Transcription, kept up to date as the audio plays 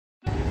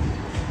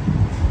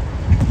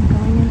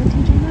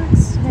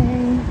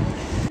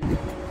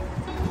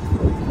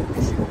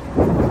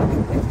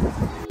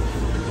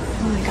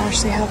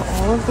gosh, they have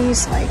all of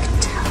these like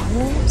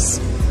towels.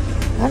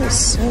 That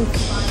is so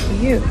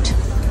cute.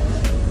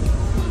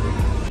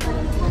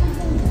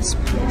 This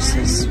purse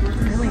is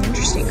really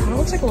interesting. Kind of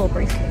looks like a little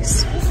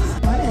briefcase.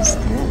 What is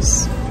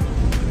this?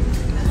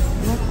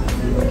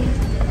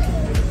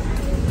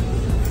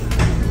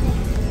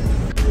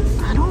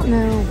 I don't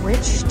know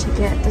which to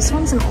get. This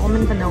one's an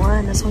almond vanilla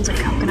and this one's a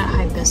coconut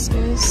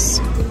hibiscus.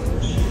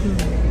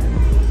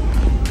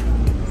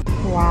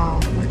 Wow,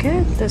 look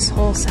at this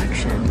whole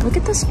section. Look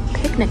at this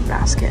picnic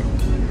basket.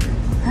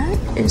 That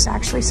is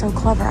actually so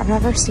clever. I've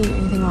never seen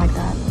anything like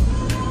that.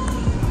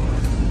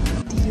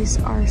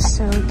 These are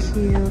so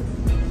cute.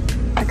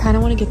 I kind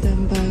of want to get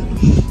them, but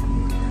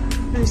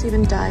there's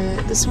even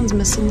diet. This one's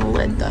missing the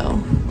lid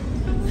though.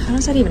 How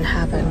does that even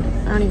happen?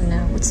 I don't even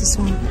know. What's this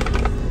one?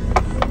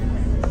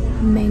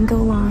 Mango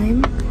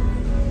lime.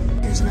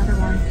 Here's another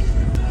one.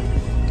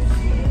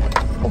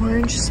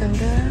 Orange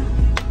soda.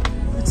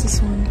 What's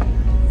this one?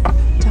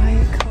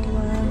 Diet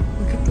cola.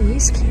 Look at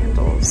these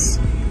candles.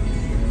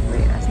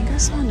 Wait, I think I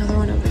saw another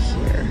one over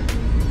here.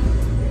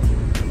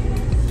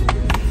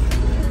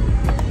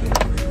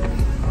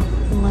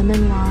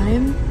 Lemon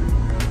lime.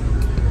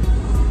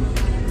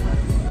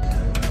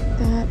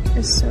 That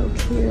is so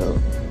cute.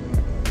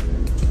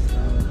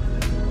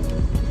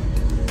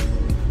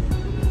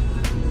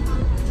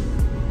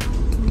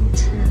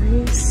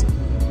 Cherries.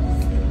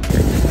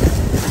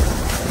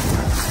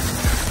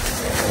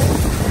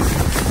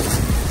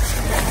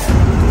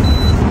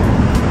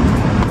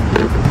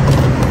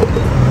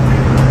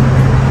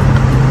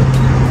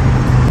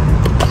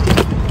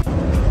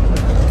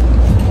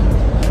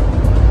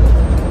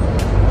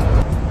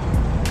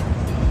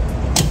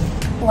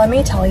 Let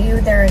me tell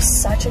you, there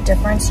is such a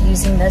difference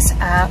using this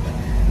app,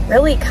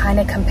 really kind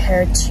of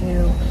compared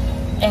to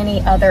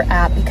any other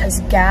app,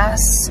 because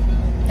gas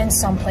in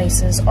some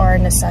places are a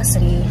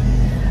necessity,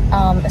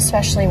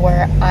 especially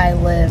where I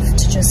live,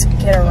 to just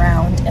get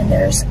around. And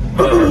there's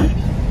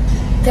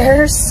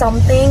there's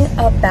something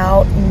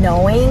about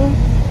knowing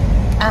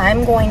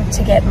I'm going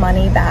to get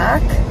money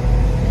back.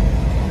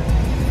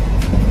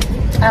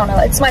 I don't know,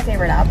 it's my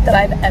favorite app that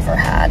I've ever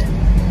had.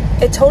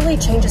 It totally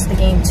changes the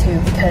game too,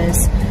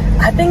 because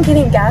I've been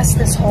getting gas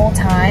this whole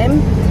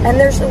time, and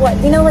there's what,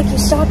 you know, like you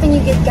stop and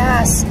you get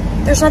gas,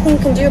 there's nothing you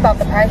can do about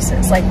the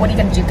prices. Like, what are you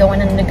gonna do, go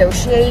in and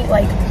negotiate?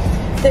 Like,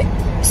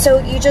 so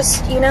you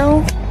just, you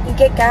know, you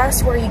get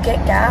gas where you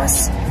get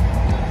gas.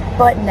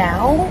 But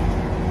now,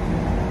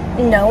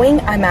 knowing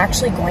I'm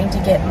actually going to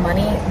get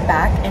money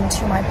back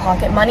into my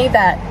pocket, money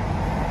that,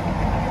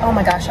 oh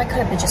my gosh, I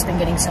could have just been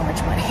getting so much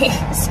money.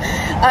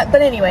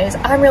 But anyways,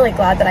 I'm really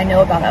glad that I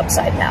know about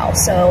Upside now.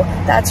 So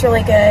that's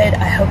really good.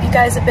 I hope you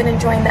guys have been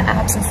enjoying the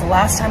app since the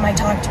last time I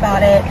talked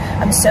about it.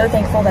 I'm so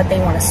thankful that they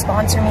want to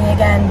sponsor me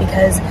again,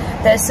 because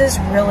this is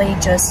really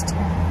just,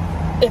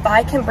 if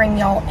I can bring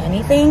y'all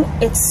anything,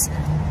 it's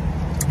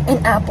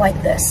an app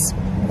like this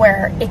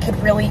where it could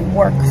really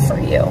work for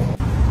you.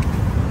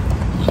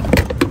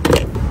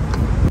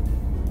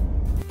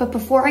 But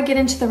before I get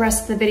into the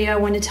rest of the video, I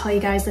want to tell you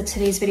guys that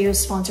today's video is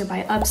sponsored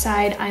by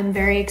Upside. I'm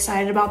very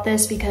excited about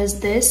this because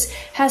this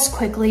has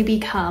quickly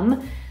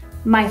become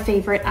my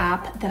favorite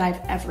app that I've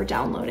ever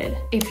downloaded.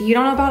 If you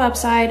don't know about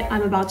Upside,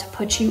 I'm about to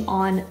put you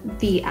on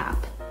the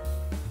app.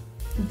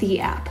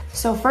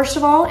 So first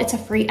of all, it's a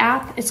free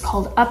app. It's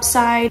called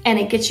Upside, and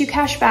it gets you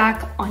cash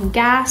back on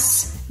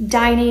gas,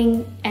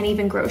 dining, and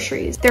even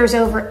groceries. There's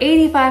over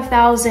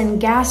 85,000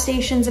 gas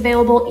stations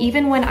available.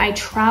 Even when I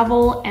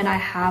travel and I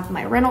have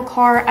my rental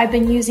car, I've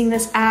been using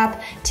this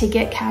app to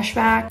get cash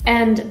back.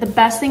 And the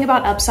best thing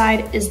about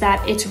Upside is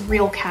that it's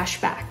real cash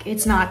back.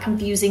 It's not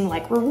confusing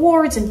like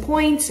rewards and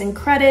points and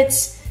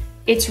credits.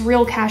 It's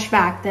real cash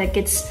back that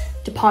gets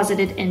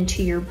deposited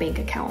into your bank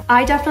account.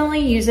 I definitely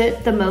use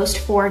it the most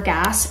for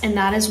gas, and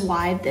that is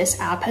why this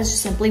app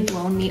has simply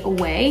blown me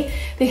away,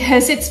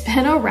 because it's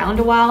been around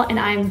a while and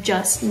I'm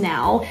just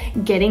now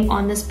getting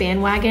on this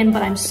bandwagon.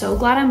 But I'm so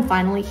glad I'm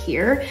finally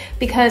here,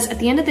 because at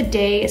the end of the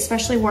day,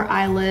 especially where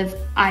I live,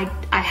 I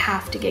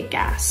have to get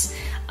gas.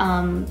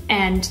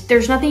 And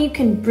there's nothing you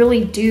can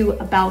really do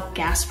about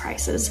gas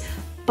prices.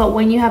 But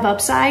when you have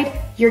Upside,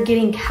 you're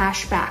getting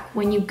cash back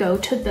when you go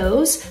to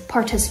those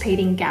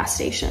participating gas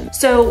stations.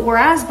 So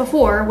whereas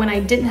before, when I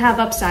didn't have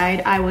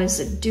Upside, I was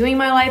doing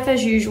my life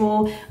as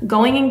usual,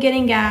 going and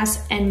getting gas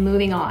and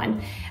moving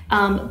on.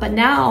 But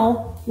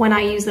now when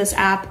I use this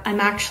app, I'm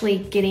actually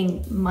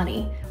getting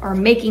money, or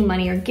making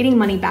money, or getting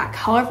money back,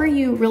 however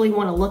you really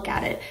want to look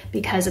at it.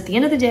 Because at the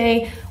end of the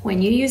day,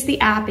 when you use the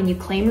app and you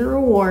claim your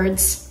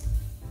rewards,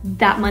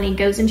 that money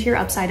goes into your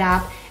Upside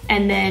app,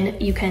 and then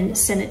you can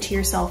send it to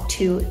yourself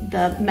to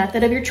the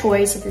method of your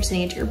choice if you're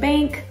sending it to your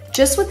bank.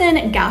 Just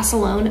within gas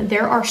alone,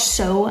 there are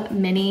so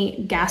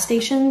many gas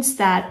stations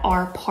that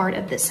are part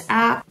of this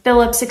app.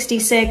 Phillips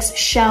 66,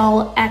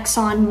 Shell,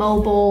 Exxon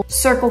Mobil,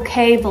 Circle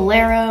K,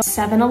 Valero,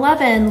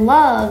 7-Eleven,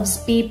 Love's,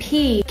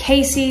 BP,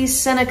 Casey's,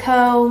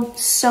 Seneco,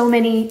 so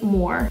many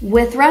more.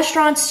 With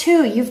restaurants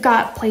too, you've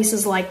got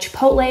places like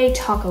Chipotle,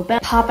 Taco Bell,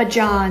 Papa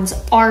John's,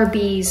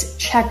 Arby's,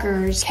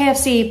 Checkers,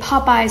 KFC,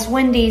 Popeyes,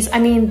 Wendy's. I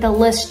mean, the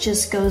list list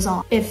just goes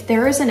on. If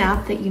there is an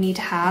app that you need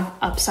to have,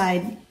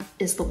 Upside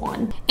is the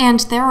one. And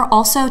there are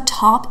also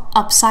top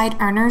Upside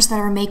earners that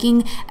are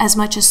making as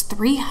much as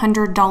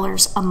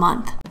 $300 a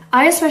month.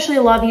 I especially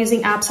love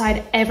using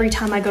Upside every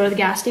time I go to the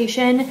gas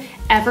station.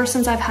 Ever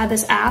since I've had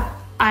this app,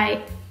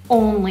 I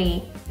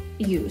only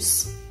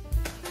use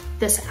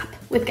this app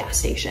with gas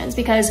stations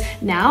because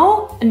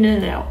now,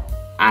 no,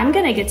 I'm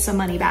gonna get some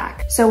money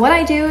back. So what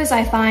I do is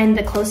I find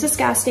the closest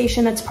gas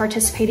station that's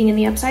participating in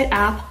the Upside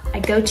app. I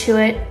go to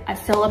it, I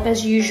fill up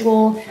as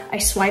usual, I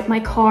swipe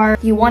my card.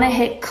 You wanna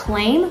hit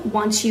claim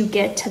once you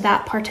get to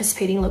that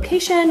participating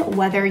location,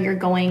 whether you're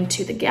going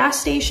to the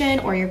gas station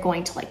or you're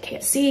going to like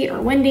KFC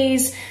or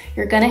Wendy's.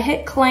 You're gonna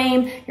hit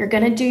claim, you're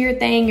gonna do your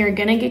thing, you're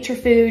gonna get your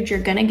food, you're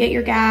gonna get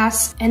your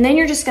gas, and then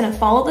you're just gonna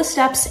follow the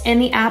steps in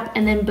the app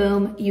and then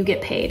boom, you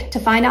get paid. To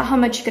find out how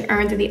much you can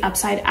earn through the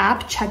Upside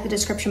app, check the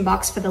description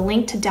box for the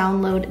link to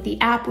download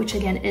the app, which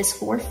again is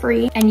for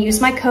free, and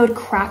use my code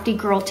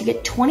CRAFTYGIRL to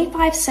get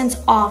 25 cents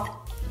off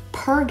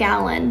per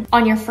gallon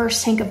on your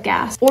first tank of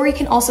gas. Or you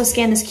can also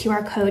scan this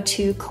QR code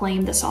to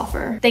claim this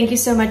offer. Thank you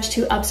so much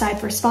to Upside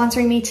for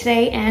sponsoring me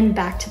today, and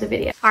back to the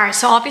video. All right,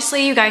 so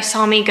obviously you guys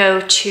saw me go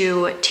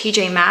to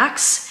TJ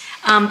Maxx,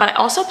 but I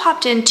also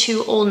popped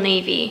into Old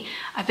Navy.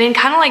 I've been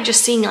kind of like just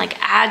seeing like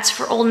ads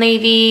for Old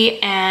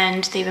Navy,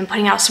 and they've been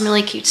putting out some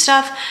really cute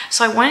stuff.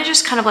 So I want to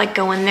just kind of like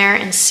go in there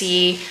and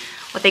see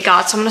what they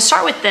got. So I'm gonna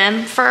start with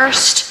them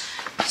first.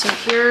 So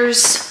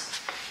here's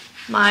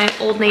my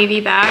Old Navy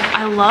bag.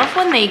 I love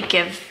when they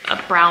give a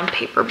brown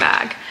paper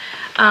bag.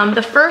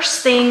 The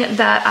first thing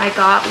that I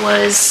got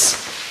was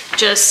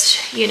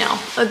just, you know,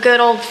 a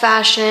good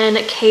old-fashioned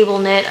cable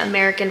knit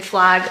American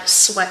flag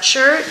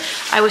sweatshirt.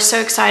 I was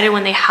so excited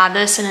when they had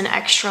this in an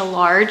extra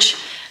large,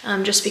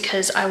 just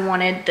because I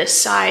wanted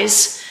this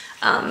size.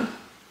 I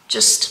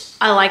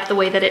like the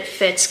way that it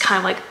fits, kind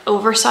of like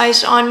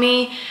oversized on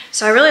me.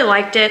 So I really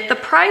liked it. The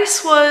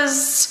price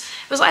was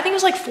I think it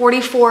was like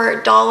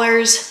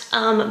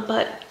 $44,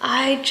 but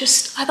I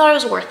thought it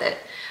was worth it.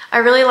 I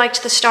really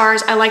liked the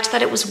stars. I liked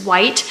that it was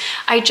white.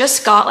 I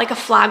just got like a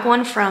flag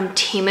one from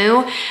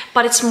Temu,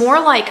 but it's more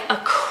like a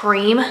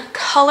cream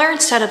color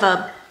instead of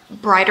a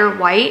brighter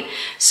white.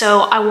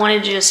 So I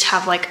wanted to just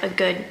have like a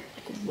good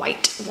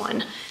white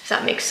one, if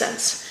that makes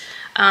sense.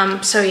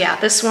 So yeah,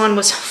 this one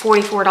was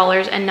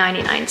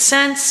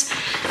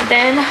 $44.99.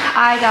 Then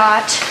I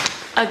got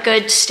a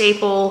good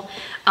staple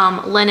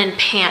linen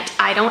pant.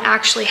 I don't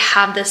actually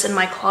have this in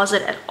my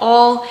closet at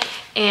all,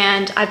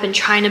 and I've been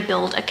trying to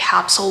build a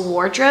capsule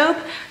wardrobe.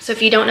 So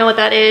if you don't know what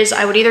that is,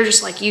 I would either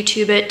just like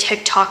YouTube it,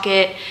 TikTok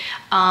it,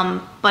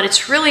 but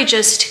it's really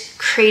just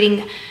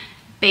creating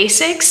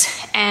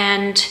basics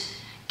and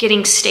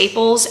getting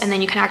staples, and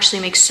then you can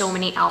actually make so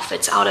many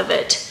outfits out of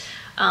it.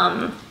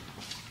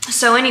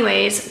 So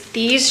anyways,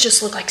 these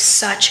just look like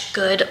such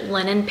good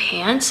linen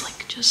pants.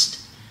 Like,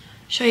 just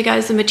show you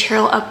guys the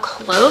material up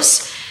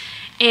close.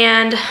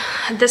 And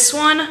this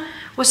one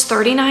was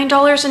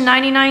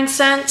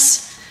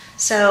 $39.99.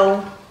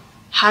 So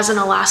has an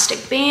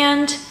elastic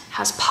band,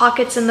 has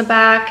pockets in the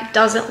back,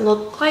 doesn't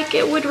look like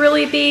it would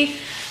really be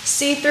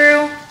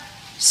see-through.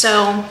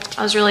 So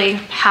I was really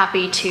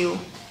happy to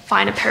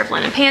find a pair of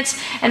linen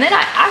pants. And then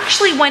I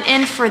actually went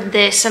in for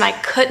this and I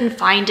couldn't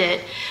find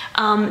it.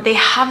 They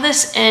have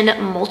this in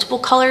multiple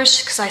colors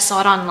because I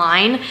saw it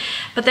online.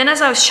 But then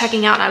as I was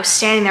checking out and I was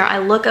standing there, I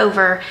look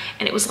over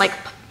and it was like,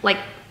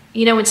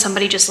 you know when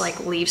somebody just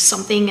like leaves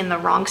something in the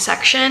wrong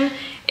section?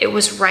 It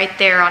was right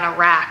there on a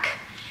rack.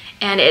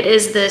 And it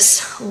is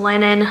this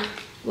linen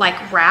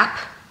like wrap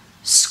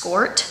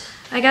skirt,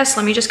 I guess.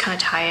 Let me just kind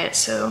of tie it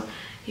so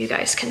you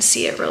guys can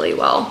see it really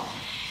well.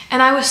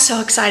 And I was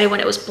so excited when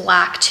it was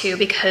black too,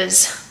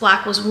 because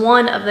black was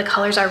one of the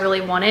colors I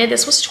really wanted.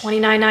 This was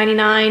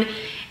 $29.99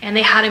 and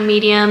they had a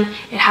medium.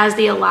 It has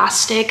the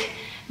elastic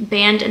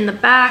band in the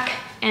back,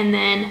 and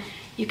then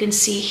you can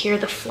see here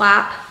the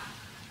flap,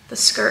 the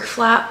skirt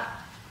flap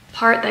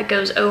part that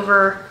goes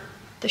over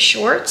the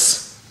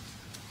shorts.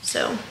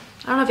 So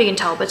I don't know if you can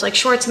tell, but it's like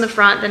shorts in the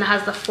front, then it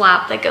has the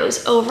flap that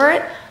goes over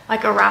it,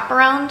 like a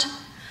wraparound.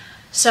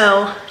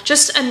 So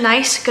just a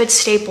nice, good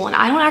staple. And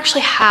I don't actually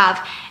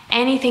have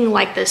anything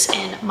like this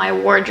in my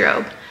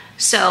wardrobe.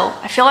 So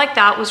I feel like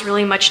that was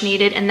really much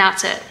needed, and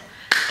that's it.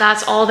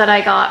 That's all that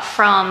I got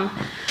from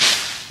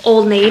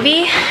Old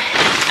Navy.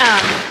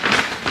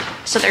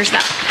 So there's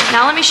that.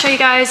 Now let me show you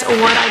guys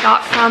what I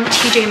got from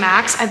TJ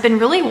Maxx. I've been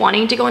really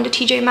wanting to go into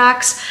TJ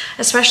Maxx,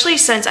 especially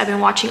since I've been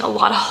watching a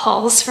lot of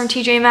hauls from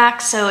TJ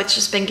Maxx, so it's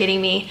just been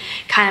getting me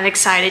kind of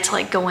excited to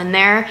like go in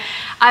there.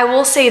 I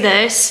will say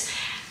this,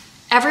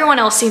 everyone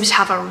else seems to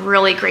have a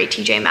really great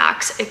TJ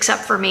Maxx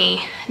except for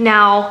me.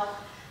 Now,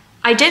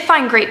 I did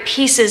find great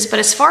pieces, but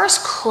as far as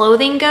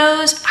clothing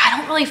goes, I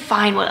don't really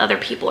find what other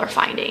people are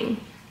finding.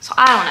 So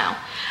I don't know.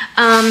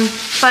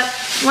 But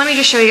let me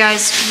just show you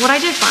guys what I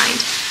did find.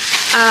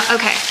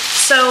 Okay,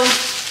 so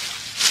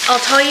I'll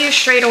tell you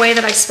straight away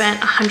that I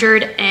spent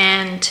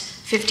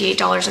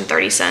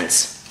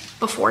 $158.30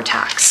 before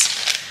tax.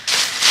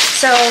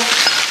 So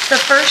the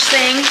first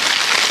thing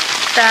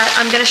that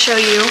I'm gonna show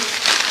you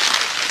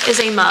is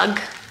a mug.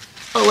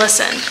 But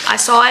listen, I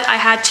saw it, I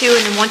had to,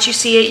 and then once you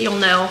see it, you'll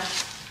know.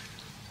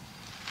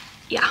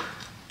 Yeah.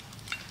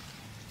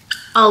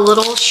 A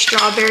little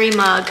strawberry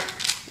mug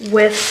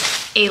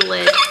with a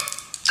lid.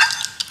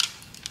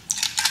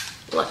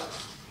 Look.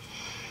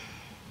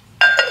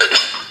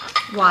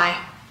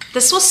 Why?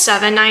 This was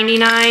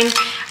 $7.99.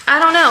 I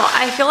don't know,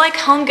 I feel like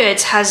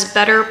HomeGoods has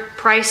better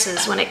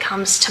prices when it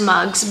comes to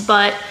mugs,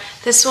 but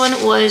this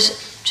one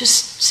was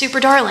just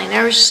super darling.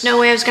 There was just no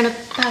way I was gonna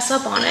pass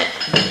up on it.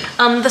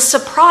 The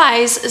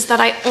surprise is that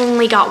I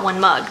only got one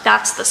mug.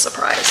 That's the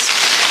surprise.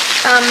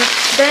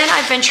 Then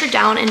I ventured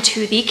down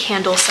into the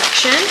candle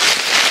section,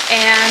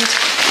 and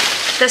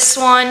this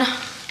one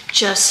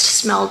just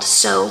smelled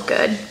so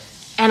good.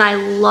 And I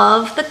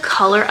love the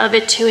color of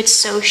it too. It's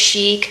so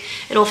chic.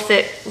 It'll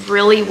fit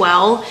really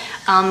well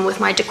with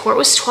my decor. It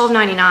was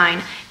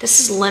 $12.99. This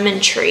is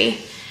Lemon Tree.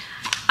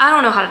 I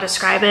don't know how to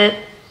describe it.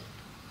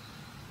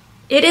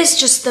 It is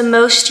just the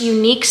most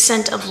unique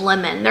scent of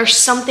lemon. There's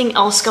something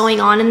else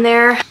going on in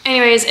there.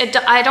 Anyways,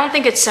 I don't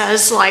think it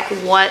says like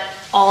what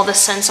all the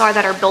scents are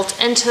that are built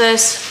into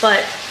this,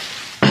 but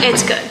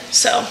it's good,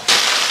 so.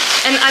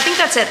 And I think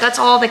that's it. That's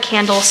all the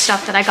candle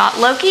stuff that I got.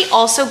 Loki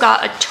also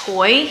got a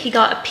toy. He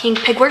got a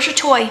pink pig. Where's your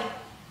toy?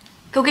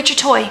 Go get your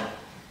toy.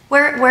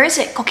 Where is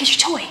it? Go get your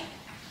toy.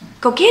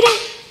 Go get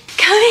it.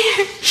 Come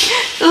here.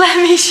 Let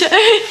me show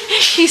you.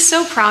 He's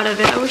so proud of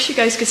it. I wish you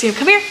guys could see him.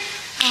 Come here.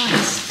 Oh,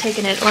 he's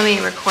taking it. Let me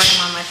record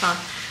him on my phone.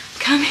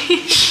 Come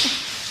here.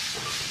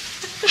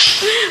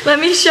 Let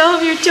me show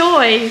him your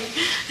toy.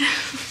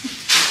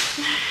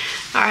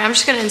 All right, I'm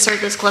just gonna insert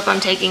this clip I'm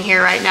taking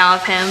here right now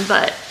of him,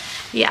 but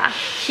yeah,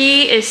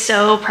 he is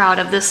so proud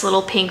of this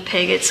little pink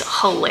pig. It's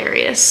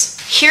hilarious.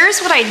 Here's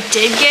what I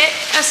did get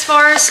as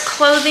far as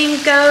clothing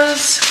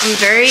goes. I'm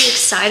very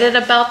excited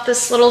about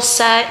this little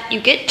set. You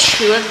get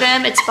 2 of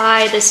them. It's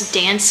by this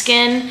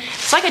Danskin.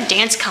 It's like a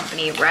dance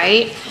company,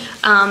 right?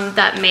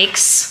 That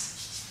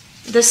makes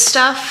this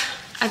stuff.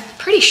 I'm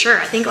pretty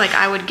sure, I think like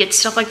I would get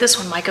stuff like this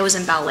when Micah was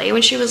in ballet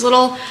when she was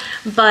little,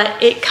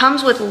 but it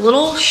comes with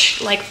little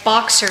like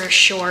boxer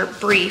short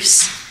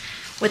briefs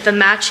with the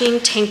matching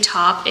tank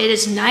top. It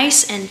is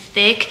nice and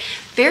thick,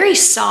 very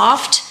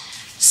soft.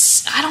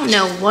 I don't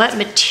know what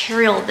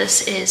material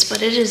this is,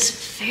 but it is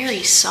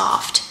very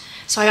soft.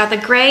 So I got the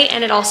gray,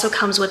 and it also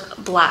comes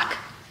with black.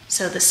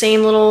 So the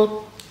same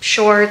little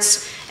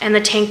shorts and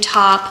the tank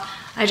top.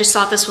 I just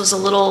thought this was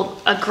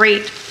a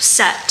great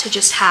set to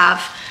just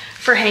have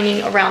for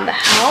hanging around the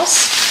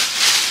house.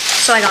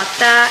 So I got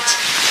that.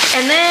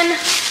 And then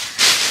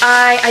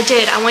I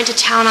went to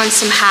town on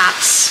some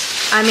hats.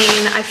 I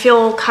mean, I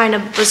feel kind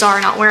of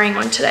bizarre not wearing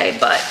one today,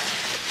 but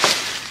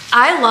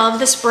I love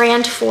this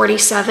brand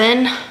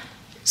 47.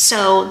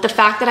 So the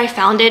fact that I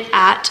found it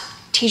at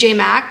TJ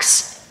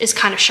Maxx is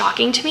kind of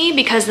shocking to me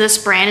because this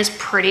brand is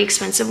pretty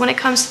expensive when it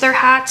comes to their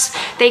hats.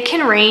 They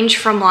can range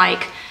from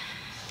like,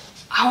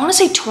 I want to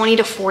say $20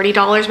 to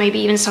 $40, maybe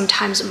even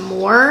sometimes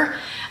more.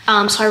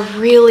 So I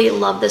really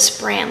love this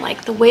brand.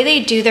 Like the way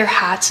they do their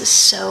hats is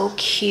so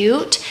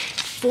cute.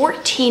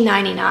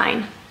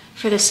 $14.99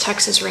 for this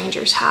Texas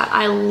Rangers hat.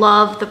 I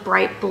love the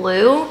bright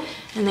blue,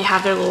 and they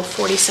have their little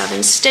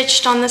 47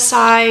 stitched on the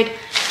side.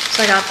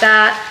 So I got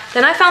that.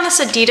 Then I found this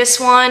Adidas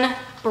one,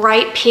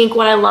 bright pink.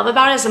 What I love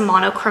about it is the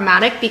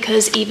monochromatic,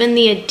 because even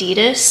the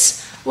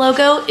Adidas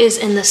logo is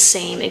in the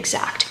same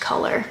exact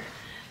color.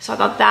 So I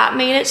thought that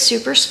made it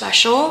super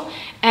special.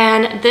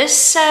 And this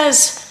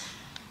says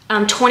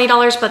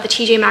 $20, but the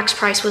TJ Maxx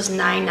price was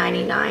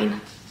 $9.99.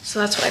 So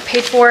that's what I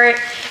paid for it.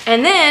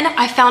 And then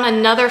I found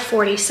another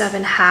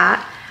 47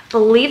 hat. I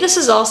believe this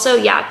is also,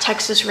 yeah,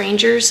 Texas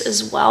Rangers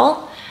as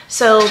well.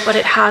 So, but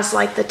it has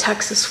like the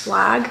Texas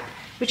flag,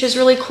 which is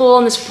really cool,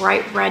 in this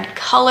bright red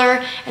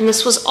color. And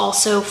this was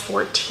also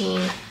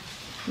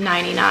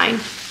 $14.99.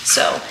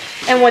 So,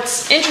 and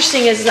what's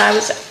interesting is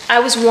that I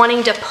was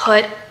wanting to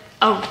put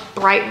a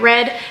bright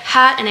red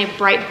hat and a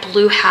bright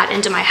blue hat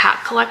into my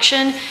hat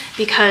collection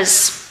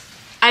because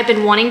I've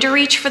been wanting to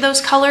reach for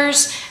those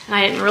colors and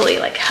I didn't really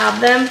like have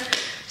them.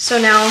 So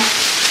now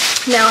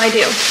I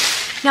do.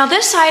 Now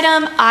this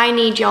item I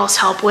need y'all's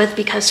help with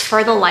because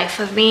for the life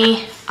of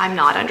me, I'm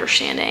not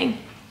understanding.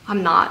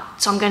 I'm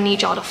not. So I'm gonna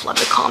need y'all to flood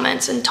the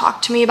comments and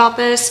talk to me about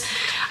this.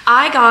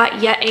 I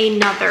got yet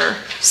another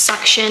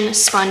suction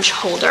sponge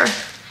holder.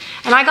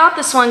 And I got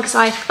this one because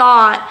I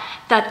thought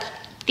that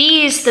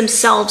these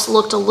themselves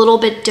looked a little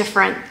bit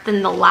different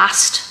than the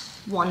last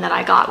one that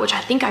I got, which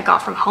I think I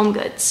got from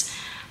HomeGoods.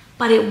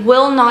 But it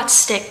will not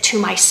stick to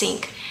my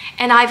sink.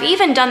 And I've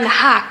even done the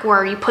hack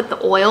where you put the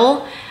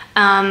oil.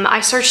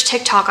 I searched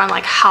TikTok on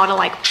like how to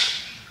like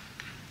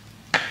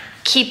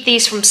keep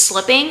these from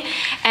slipping.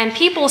 And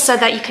people said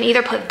that you can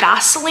either put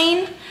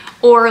Vaseline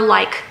or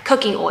like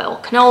cooking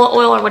oil, canola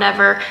oil or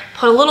whatever,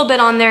 put a little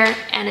bit on there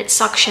and it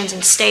suctions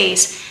and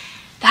stays.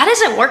 That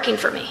isn't working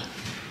for me.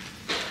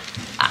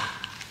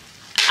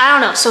 I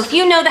don't know. So if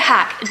you know the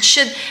hack,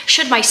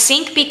 should my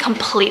sink be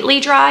completely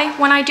dry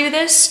when I do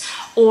this?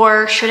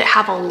 Or should it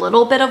have a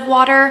little bit of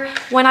water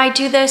when I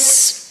do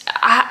this?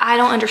 I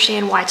don't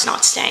understand why it's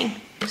not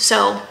staying.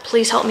 So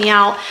please help me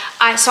out.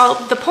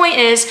 The point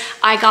is,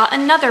 I got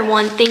another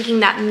one thinking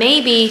that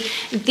maybe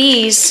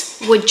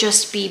these would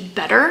just be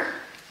better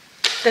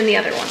than the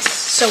other ones.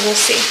 So we'll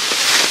see.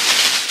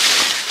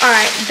 All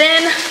right,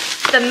 then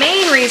the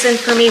main reason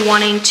for me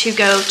wanting to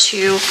go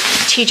to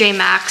TJ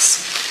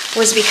Maxx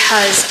was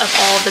because of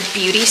all the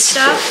beauty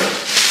stuff.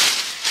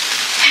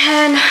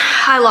 And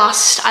I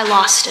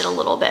lost it a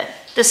little bit.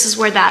 This is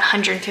where that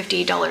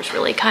 $150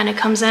 really kind of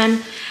comes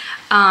in.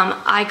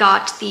 I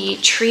got the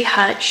Tree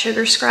Hut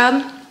Sugar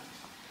Scrub.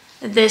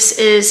 This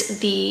is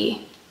the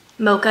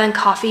mocha and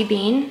coffee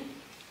bean.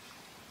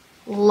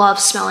 Love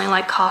smelling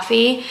like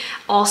coffee.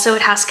 Also,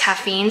 it has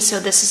caffeine, so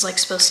this is like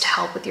supposed to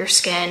help with your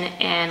skin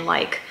and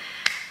like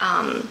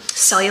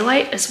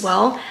cellulite as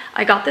well.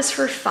 I got this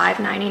for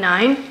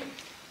 $5.99.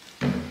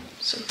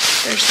 So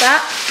there's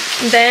that.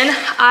 Then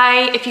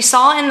if you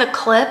saw in the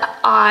clip,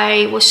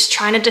 I was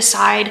trying to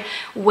decide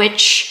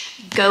which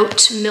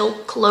goat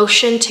milk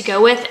lotion to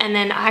go with, and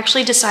then I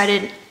actually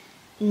decided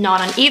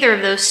not on either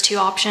of those two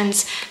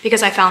options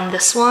because I found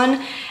this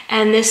one,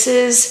 and this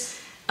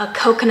is a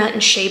coconut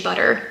and shea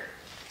butter.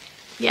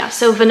 Yeah,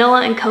 so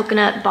vanilla and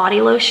coconut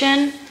body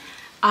lotion.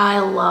 I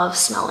love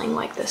smelling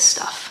like this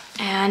stuff,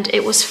 and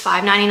it was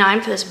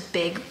 $5.99 for this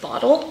big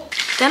bottle.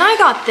 Then I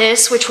got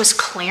this, which was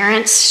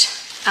clearance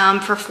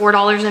for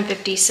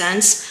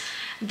 $4.50.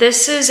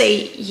 This is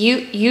a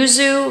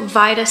Yuzu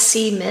Vita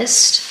C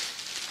Mist.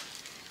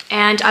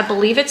 And I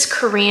believe it's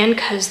Korean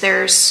because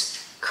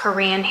there's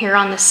Korean here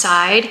on the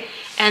side.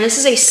 And this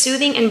is a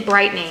soothing and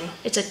brightening.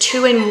 It's a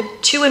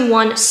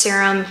two-in-one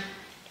serum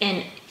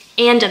and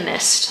a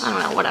mist. I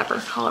don't know, whatever,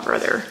 however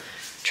they're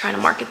trying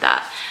to market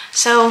that.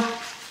 So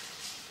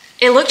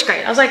it looked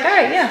great. I was like, all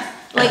right, yeah.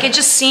 Like it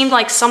just seemed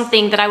like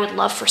something that I would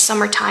love for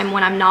summertime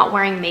when I'm not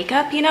wearing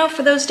makeup, you know,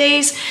 for those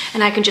days.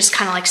 And I can just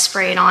kind of like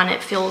spray it on.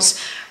 It feels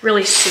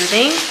really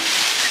soothing.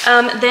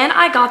 Then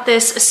I got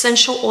this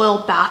essential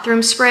oil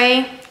bathroom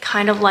spray,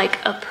 kind of like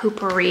a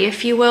potpourri,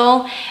 if you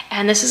will.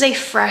 And this is a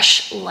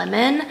fresh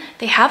lemon.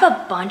 They have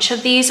a bunch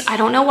of these. I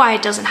don't know why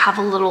it doesn't have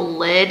a little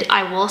lid.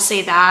 I will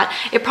say that.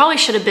 It probably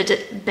should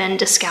have been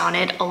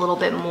discounted a little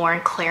bit more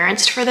and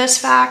clearanced for this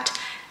fact.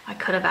 I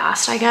could have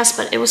asked, I guess,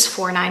 but it was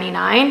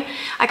 $4.99.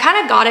 I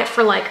kind of got it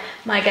for like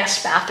my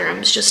guest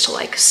bathrooms just to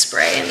like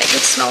spray and make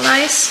it smell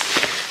nice.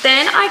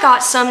 Then I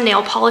got some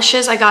nail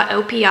polishes. I got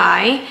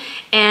OPI,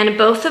 and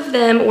both of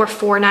them were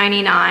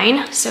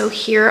 $4.99. So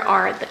here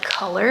are the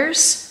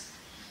colors.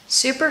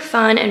 Super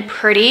fun and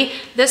pretty.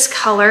 This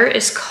color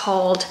is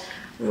called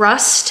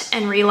Rust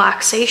and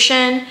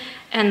Relaxation,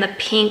 and the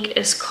pink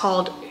is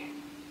called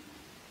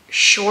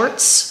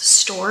Shorts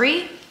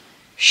Story.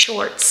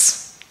 Shorts.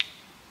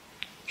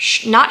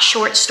 Not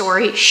short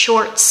story,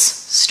 shorts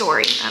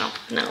story. I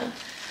don't know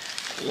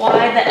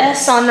why the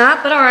S on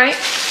that, but all right.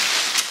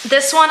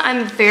 This one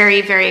I'm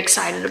very, very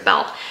excited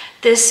about.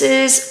 This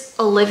is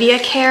Olivia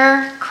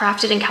Care,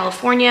 crafted in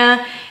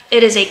California.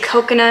 It is a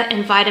coconut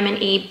and vitamin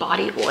E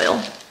body oil.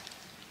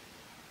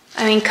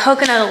 I mean,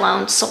 coconut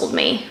alone sold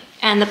me,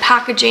 and the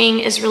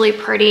packaging is really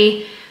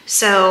pretty,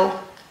 so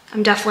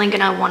I'm definitely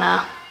gonna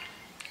wanna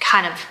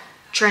kind of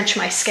drench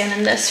my skin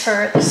in this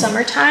for the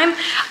summertime.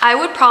 I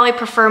would probably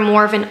prefer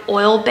more of an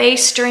oil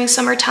base during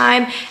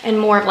summertime and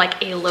more of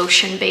like a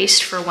lotion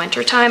based for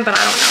wintertime, but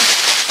I don't know.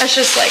 That's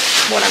just like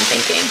what I'm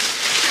thinking.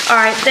 All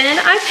right, then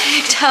I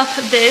picked up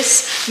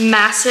this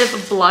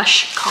massive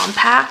blush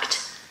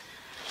compact.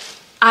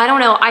 I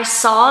don't know, I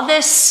saw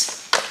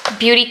this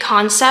Beauty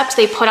Concept.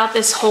 They put out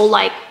this whole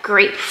like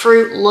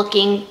grapefruit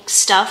looking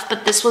stuff,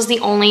 but this was the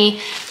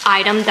only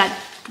item that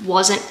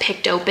wasn't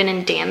picked open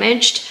and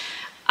damaged.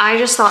 I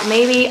just thought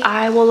maybe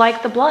I will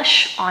like the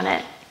blush on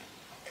it.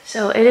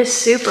 So it is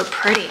super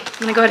pretty. I'm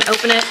gonna go ahead and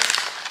open it.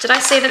 Did I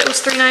say that it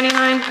was $3.99?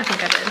 I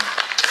think I did.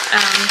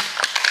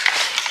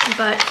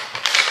 But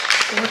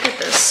look at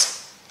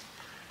this.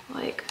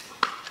 Like,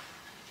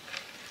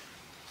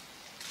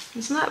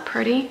 isn't that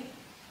pretty?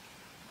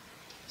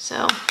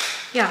 So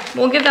yeah,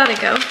 we'll give that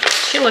a go.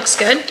 She looks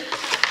good.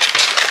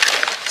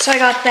 So I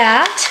got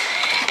that.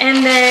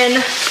 And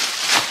then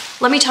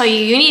let me tell you,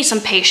 you need some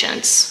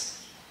patience.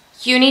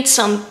 You need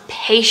some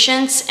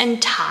patience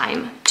and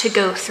time to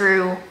go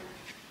through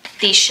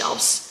these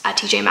shelves at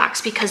TJ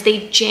Maxx because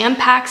they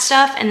jam-pack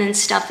stuff, and then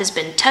stuff has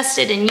been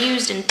tested and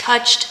used and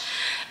touched.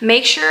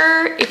 Make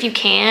sure, if you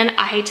can,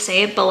 I hate to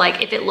say it, but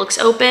like if it looks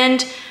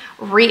opened,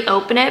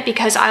 reopen it,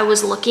 because I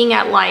was looking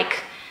at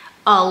like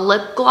a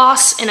lip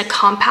gloss in a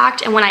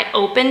compact, and when I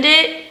opened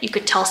it, you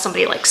could tell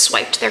somebody like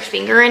swiped their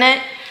finger in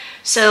it.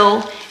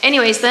 So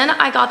anyways, then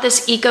I got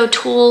this Eco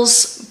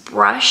Tools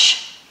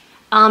brush.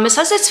 It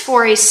says it's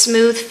for a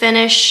smooth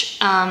finish,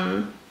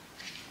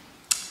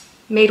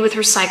 made with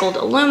recycled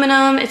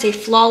aluminum. It's a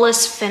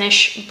flawless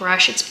finish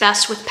brush. It's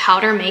best with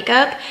powder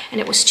makeup,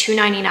 and it was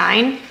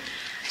 $2.99.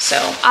 So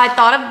I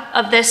thought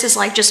of this as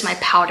like just my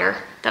powder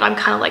that I'm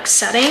kind of like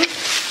setting.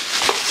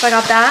 So I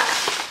got that.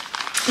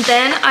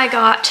 Then I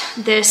got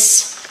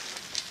this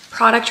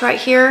product right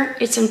here.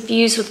 It's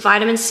infused with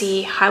vitamin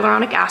C,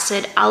 hyaluronic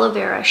acid, aloe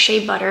vera,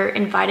 shea butter,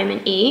 and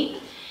vitamin E.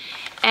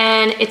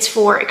 and it's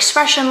for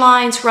expression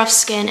lines, rough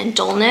skin, and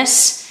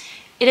dullness.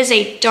 It is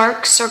a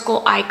dark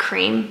circle eye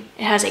cream.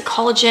 It has a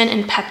collagen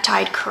and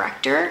peptide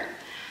corrector.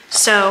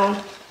 So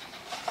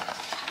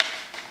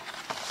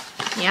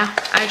yeah,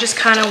 I just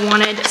kind of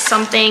wanted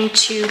something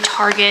to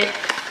target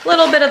a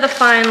little bit of the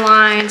fine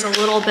lines, a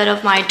little bit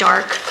of my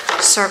dark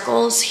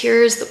circles.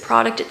 Here's the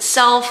product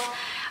itself.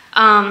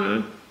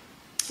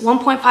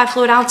 1.5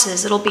 fluid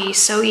ounces. It'll be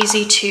so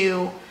easy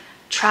to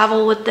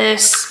travel with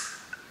this.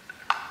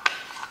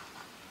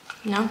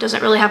 You know,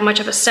 doesn't really have much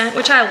of a scent,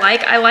 which I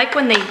like. I like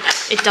when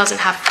it doesn't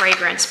have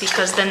fragrance,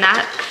 because then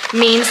that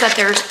means that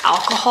there's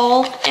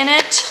alcohol in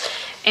it,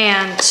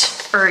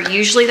 or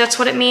usually that's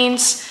what it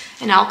means,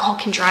 and alcohol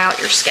can dry out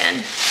your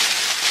skin.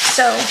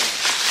 So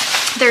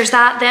there's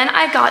that. Then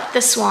I got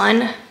this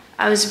one.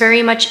 I was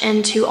very much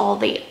into all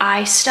the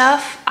eye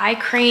stuff, eye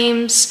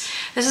creams.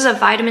 This is a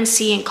vitamin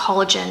C and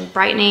collagen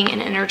brightening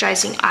and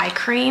energizing eye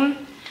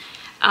cream.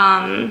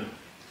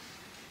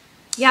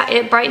 Yeah,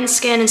 it brightens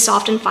skin and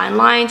softens fine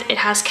lines. It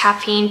has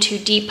caffeine to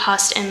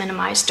depuff and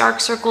minimize dark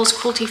circles,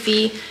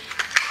 cruelty-free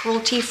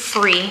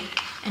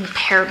and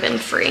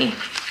paraben-free.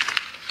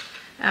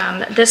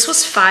 This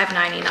was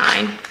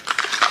 $5.99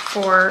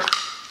 for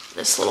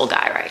this little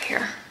guy right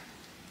here.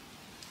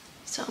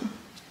 So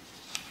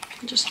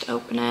just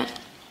open it,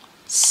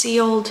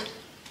 sealed.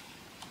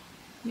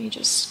 Let me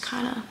just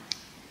kind of,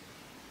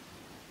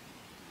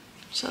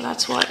 so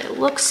that's what it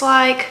looks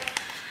like.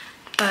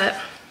 But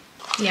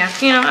yeah,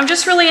 you know, I'm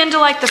just really into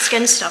like the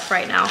skin stuff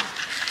right now.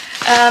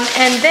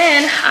 And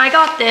then I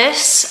got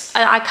this.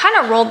 I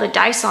kind of rolled the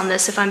dice on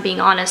this, if I'm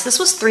being honest. This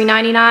was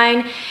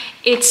 $3.99.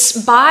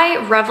 It's by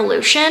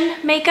Revolution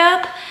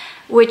Makeup,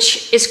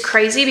 which is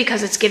crazy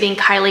because it's giving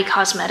Kylie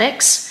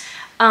Cosmetics.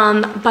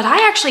 But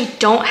I actually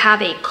don't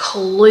have a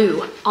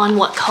clue on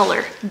what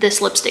color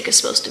this lipstick is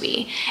supposed to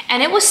be.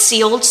 And it was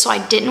sealed, so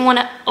I didn't want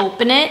to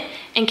open it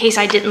in case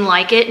I didn't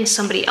like it and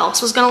somebody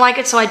else was gonna like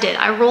it, so I did.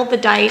 I rolled the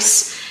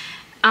dice.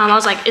 I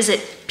was like, is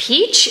it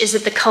peach? Is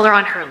it the color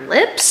on her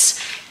lips?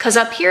 Because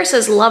up here it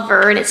says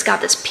Lover, and it's got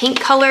this pink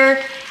color.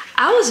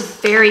 I was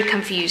very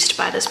confused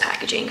by this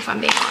packaging, if I'm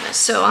being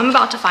honest. So I'm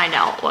about to find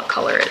out what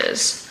color it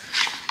is.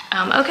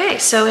 Okay,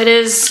 so it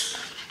is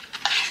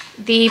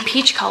the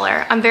peach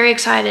color. I'm very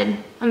excited.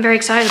 I'm very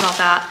excited about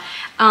that.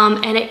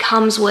 And it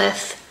comes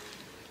with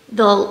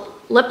the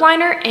lip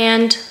liner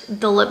and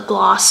the lip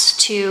gloss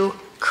to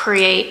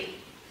create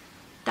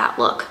that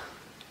look.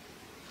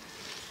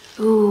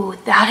 Ooh,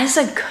 that is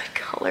a good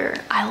color.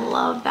 I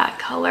love that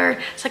color.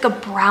 It's like a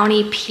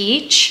brownie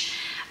peach.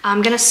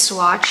 I'm gonna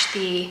swatch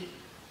the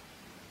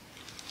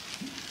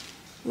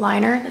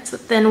liner. That's the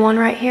thin one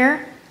right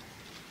here.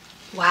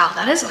 Wow,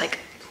 that is like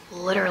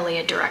literally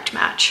a direct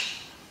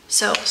match.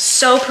 So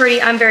pretty.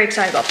 I'm very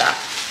excited about that.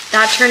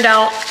 That turned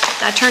out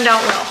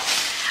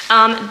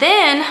well.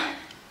 Then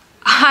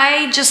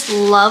I just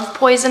love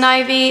Poison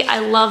Ivy. I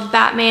love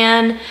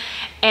Batman.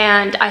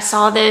 And I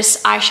saw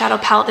this eyeshadow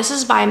palette. This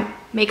is by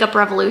Makeup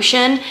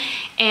Revolution,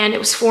 and it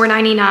was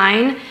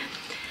 $4.99.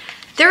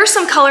 There are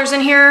some colors in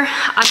here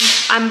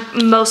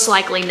I'm most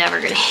likely never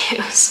gonna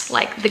use,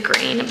 like the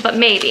green, but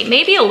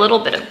maybe a little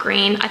bit of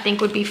green I think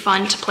would be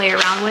fun to play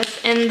around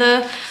with in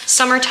the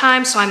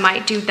summertime, so I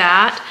might do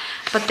that.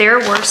 But there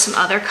were some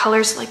other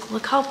colors, like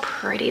look how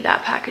pretty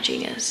that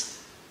packaging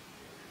is.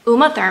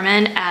 Uma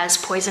Thurman as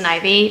Poison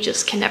Ivy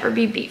just can never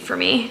be beat for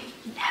me,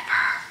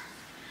 never.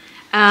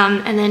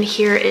 And then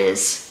here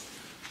is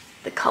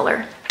the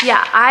color.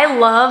 Yeah, I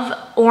love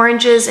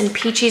oranges and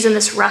peaches in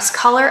this rust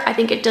color. I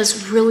think it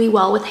does really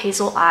well with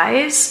hazel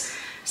eyes.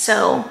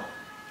 So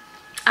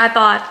I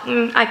thought,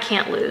 I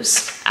can't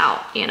lose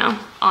out, you know,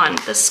 on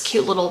this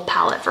cute little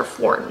palette for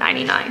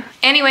 $4.99.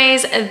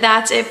 Anyways,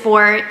 that's it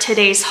for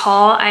today's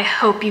haul. I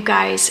hope you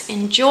guys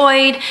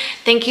enjoyed.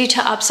 Thank you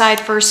to Upside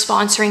for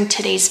sponsoring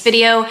today's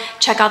video.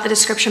 Check out the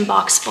description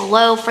box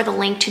below for the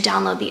link to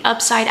download the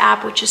Upside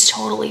app, which is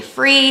totally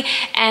free,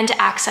 and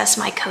to access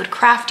my code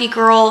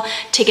CraftyGirl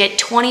to get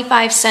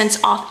 25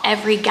 cents off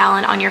every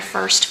gallon on your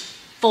first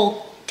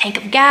full tank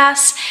of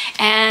gas.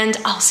 And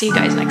I'll see you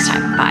guys next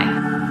time.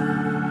 Bye.